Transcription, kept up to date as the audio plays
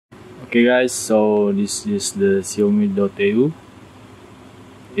Okay guys, so this is the xiaomi.eu.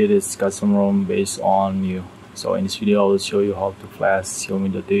 It is custom ROM based on MIUI. So in this video I will show you how to flash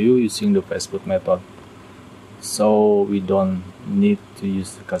xiaomi.eu using the Fastboot method. So we don't need to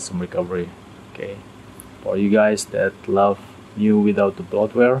use the custom recovery. Okay, for you guys that love MIUI without the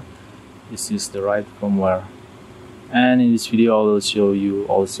bloatware, this is the right firmware. And in this video I will show you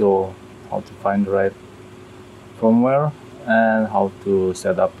also how to find the right firmware and how to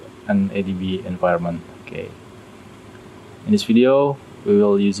set up an ADB environment. Okay, in this video we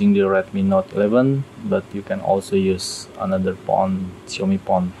will using the Redmi Note 11, but you can also use another phone, Xiaomi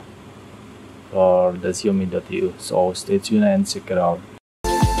Phone, for the xiaomi.eu. So stay tuned and check it out.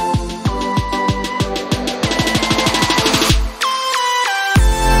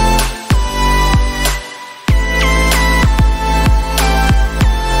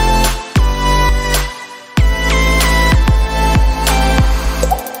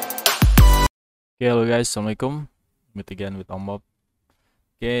 Okay, hello guys, assalamualaikum. Meet again with Bob.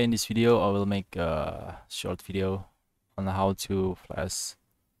 Okay, in this video I will make a short video on how to flash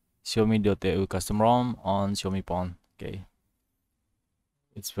xiaomi.eu custom ROM on Xiaomi Phone. Okay,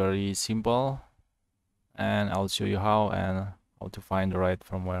 it's very simple and I'll show you how and how to find the right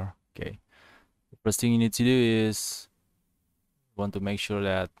firmware. Okay, the first thing you need to do is you want to make sure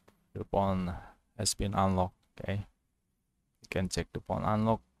that your phone has been unlocked. Okay, you can check the phone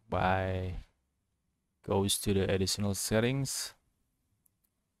unlock by goes to the additional settings,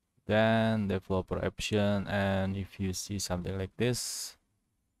 then developer option, and if you see something like this,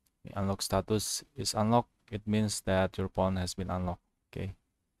 the unlock status is unlocked, it means that your phone has been unlocked. Okay,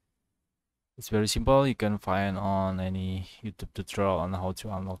 it's very simple. You can find on any YouTube tutorial on how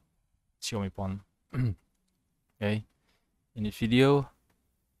to unlock Xiaomi Phone. Okay, in this video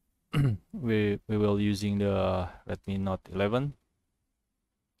we will using the Redmi Note 11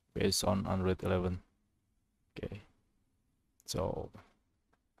 based on Android 11. Okay, so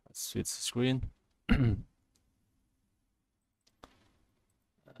let's switch the screen.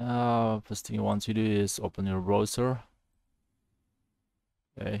 First thing you want to do is open your browser.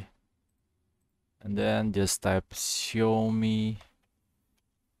 Okay, and then just type Xiaomi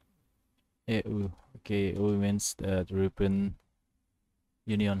EU. Okay, EU means the European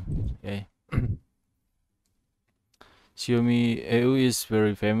Union. Okay. Xiaomi EU is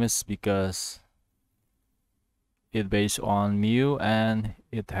very famous because it based on MIUI and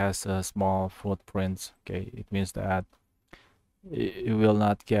it has a small footprint. Okay, it means that you will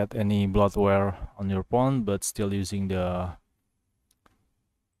not get any bloatware on your phone, but still using the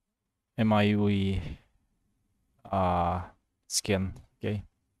MIUI scan. Okay,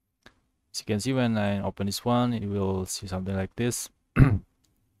 as you can see, when I open this one, you will see something like this.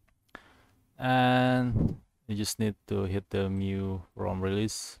 And you just need to hit the MIUI ROM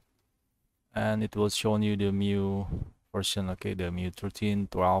release and it will show you the MIUI version. Okay, the MIUI 13,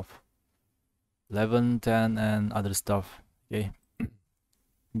 12, 11, 10 and other stuff. Okay,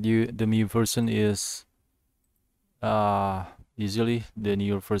 the MIUI version is usually the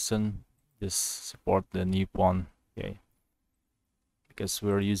newer version just support the new phone. Okay, because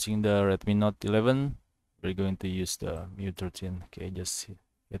we're using the Redmi Note 11, we're going to use the MIUI 13. Okay, just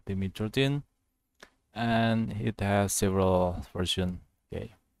hit the MIUI 13 and it has several versions.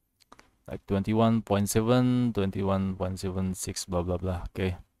 Okay, like 21.7, 21.76, blah blah blah.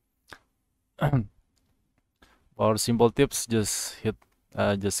 Okay. For simple tips, just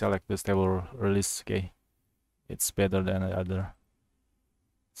select the stable release. Okay, it's better than the other.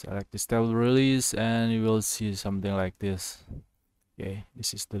 Select the stable release and you will see something like this. Okay,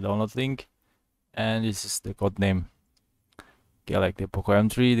 this is the download link and this is the code name. Okay, like the Poco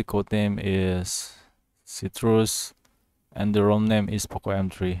M3, the code name is Citrus and the ROM name is Poco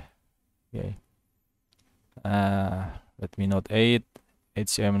M3. Okay, Redmi Note 8,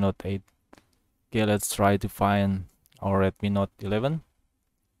 Xiaomi Note 8. Okay, let's try to find our Redmi Note 11.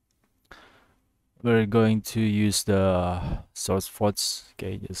 We're going to use the source forge.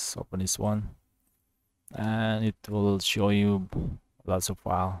 Okay, just open this one and it will show you lots of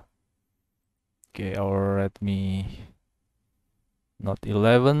files. Okay, our Redmi Note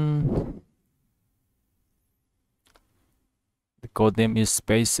 11. The code name is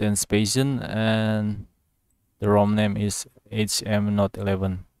spesn and the ROM name is Xiaomi Note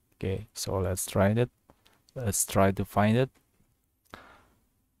 11. Okay, so let's try it. Let's try to find it.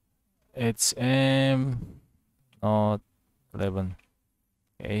 Xiaomi Note 11.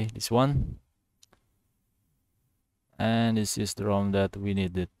 Okay, this one. And this is the ROM that we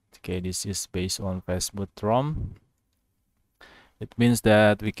needed. Okay, this is based on Fastboot ROM. It means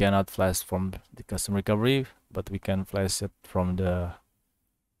that we cannot flash from the custom recovery, but we can flash it from the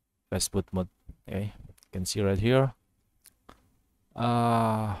fastboot mode. Okay, you can see right here.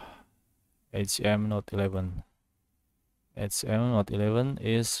 HM Note 11. HM Note 11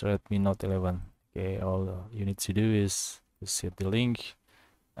 is Redmi Note 11. Okay, all you need to do is set the link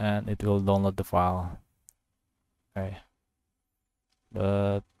and it will download the file. Okay,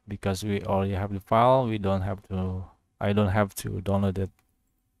 but because we already have the file, I don't have to download it.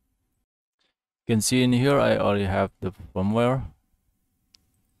 You can see in here I already have the firmware.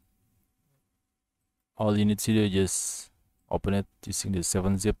 All you need to do is just open it using the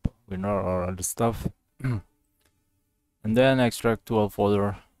 7-zip winner or other stuff. And then extract to all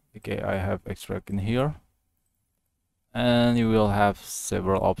folder. Okay, I have extract in here, and you will have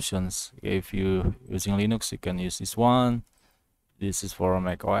several options. Okay, if you using Linux, you can use this one. This is for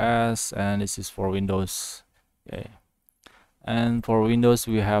Mac OS, and this is for Windows. Okay, and for Windows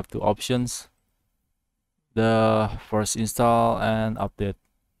we have two options: the first install and update.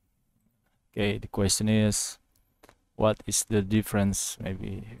 Okay, the question is, what is the difference?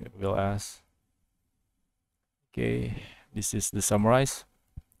 Maybe we'll ask. Okay, this is the summarize.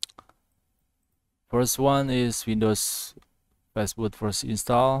 First one is Windows Fastboot first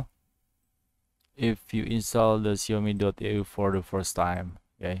install. If you install the xiaomi.eu for the first time,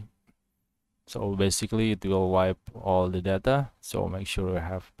 okay, so basically it will wipe all the data, so make sure you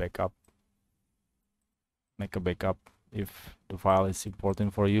have backup. Make a backup if the file is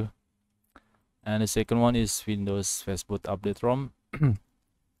important for you. And the second one is Windows Fastboot update ROM.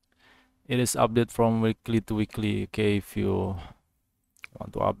 It is update from weekly to weekly. Okay, if you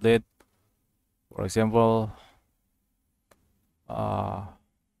want to update, for example,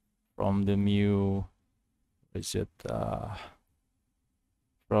 from the MIUI, is it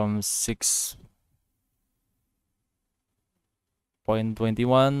from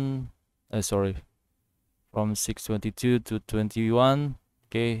 6.21, sorry, from 6.22 to 21.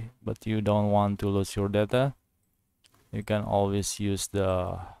 Okay, but you don't want to lose your data, you can always use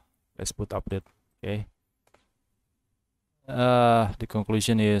the Fastboot update. Okay, the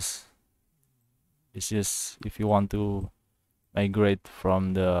conclusion is, this is if you want to migrate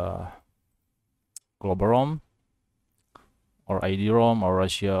from the global ROM or ID ROM or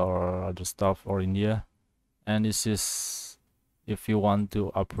Russia or other stuff or India, and this is if you want to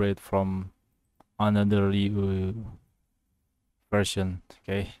upgrade from another EU version.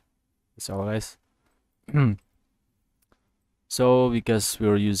 Okay, that's all, guys. So because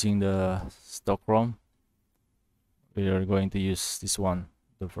we're using the stock ROM, we are going to use this one,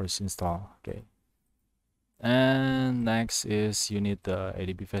 the first install. Okay, and next is you need the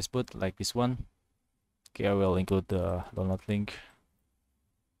ADB Fastboot like this one. Okay, I will include the download link.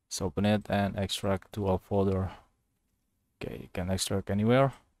 So open it and extract to all folder. Okay, you can extract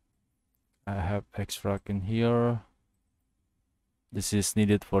anywhere. I have extract in here. This is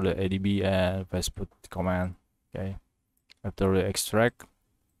needed for the ADB and Fastboot command. Okay, after you extract,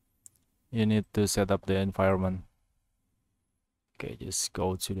 you need to set up the environment. Okay, just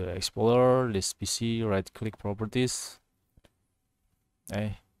go to the Explorer, list PC, right click properties.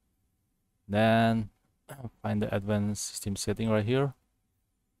 Okay, then find the advanced system setting right here.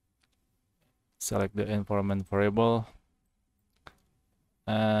 Select the environment variable,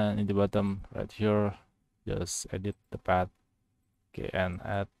 and in the bottom right here, just edit the path. Okay, and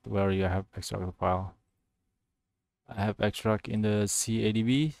add where you have extract the file. I have extract in the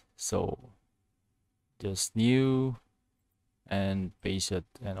CADB, so just new and paste it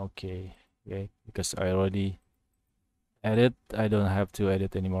and okay. Okay, because I already edit, I don't have to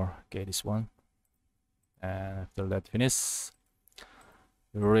edit anymore. Okay, this one, and after that finish,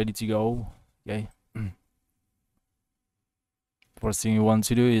 you're ready to go. Okay, first thing you want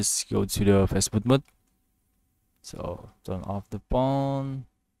to do is go to the Fastboot mode. So turn off the phone,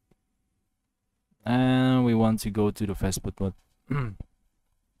 and we want to go to the Fastboot mode.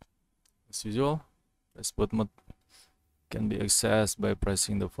 As usual, Fastboot mode can be accessed by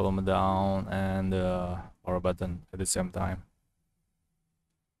pressing the volume down and the power button at the same time.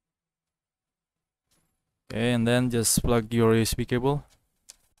 Okay, and then just plug your USB cable.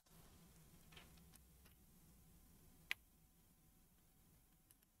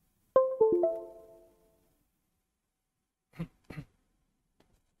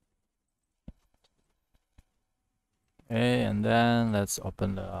 Okay, and then let's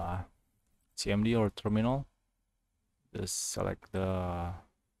open the CMD or terminal. Just select the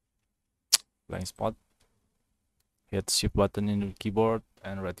blank spot, hit shift button in the keyboard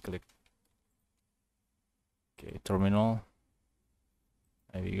and right click. Okay, terminal,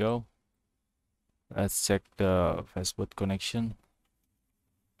 there we go. Let's check the Fastboot connection.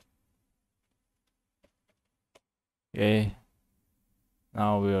 Okay,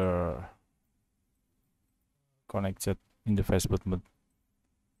 Now we're connected in the Fastboot mode.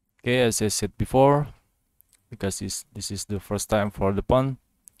 Okay, as I said before, because this is the first time for the phone,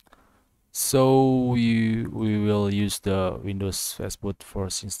 so we will use the Windows Fastboot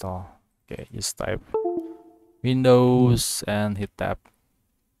first install. Okay, just type Windows and hit tab.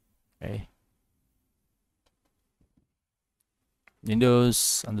 Okay,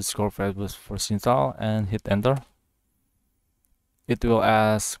 Windows underscore Fastboot first install and hit enter. It will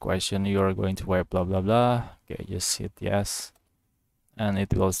ask question you are going to wipe blah blah blah. Okay, just hit yes, and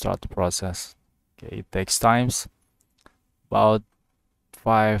it will start the process. Okay, it takes times about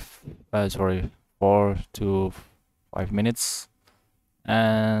 4 to 5 minutes,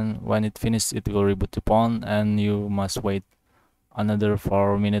 and when it finishes it will reboot the phone, and you must wait another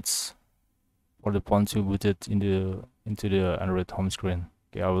 4 minutes for the phone to boot it into the Android home screen.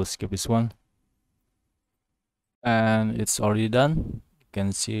 Okay, I will skip this one, and it's already done. You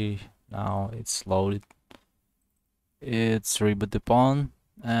can see now it's loaded. It's reboot the phone,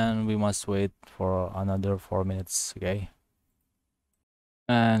 and we must wait for another 4 minutes. Okay,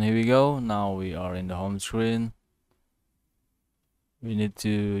 and here we go. Now we are in the home screen. We need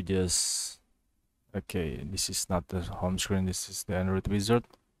to just, okay, this is not the home screen, this is the Android wizard.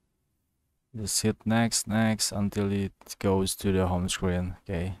 Just hit next until it goes to the home screen.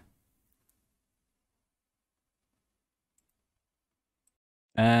 Okay,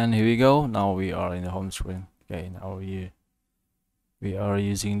 and here we go. Now we are in the home screen. Okay, now we are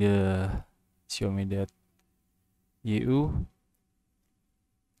using the xiaomi.eu.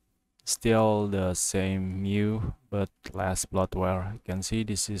 Still the same MIUI but less bloatware. You can see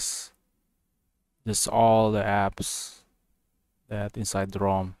this is just all the apps that inside the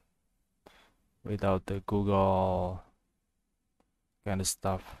ROM without the Google kind of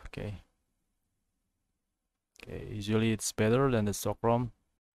stuff. Okay, usually it's better than the stock ROM.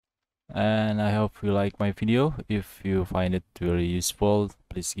 And I hope you like my video. If you find it very useful,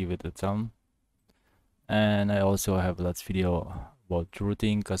 please give it a thumb. And I also have lots of video about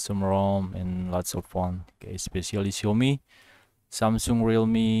routing, custom ROM, and lots of fun. Okay, especially Xiaomi, Samsung,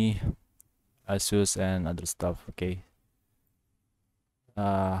 Realme, Asus, and other stuff. Okay,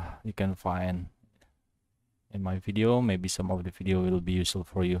 you can find in my video. Maybe some of the video will be useful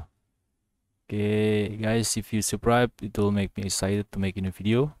for you. Okay, guys, if you subscribe, it will make me excited to make a new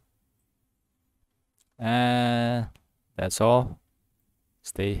video. And that's all.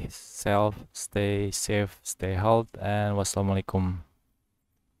 Stay safe, stay healthy, and wassalamualaikum.